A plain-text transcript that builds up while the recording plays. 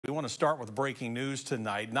want to start with breaking news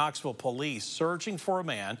tonight. Knoxville Police searching for a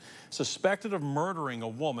man suspected of murdering a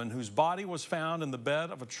woman whose body was found in the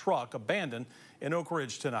bed of a truck abandoned in Oak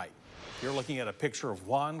Ridge tonight. You're looking at a picture of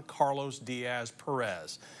Juan Carlos Diaz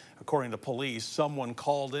Perez. According to police, someone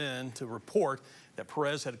called in to report that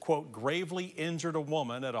Perez had, quote, gravely injured a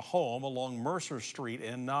woman at a home along Mercer Street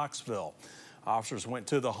in Knoxville. Officers went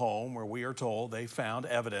to the home where we are told they found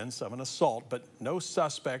evidence of an assault, but no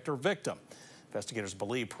suspect or victim. Investigators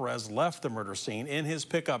believe Perez left the murder scene in his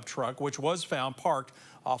pickup truck, which was found parked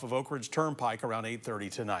off of Oak Ridge Turnpike around 8:30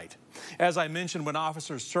 tonight. As I mentioned, when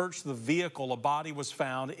officers searched the vehicle, a body was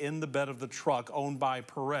found in the bed of the truck owned by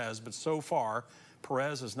Perez, but so far,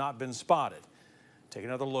 Perez has not been spotted. Take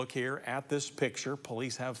another look here at this picture.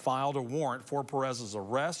 Police have filed a warrant for Perez's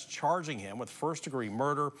arrest, charging him with first-degree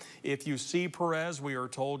murder. If you see Perez, we are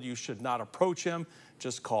told you should not approach him.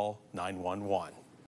 Just call 911.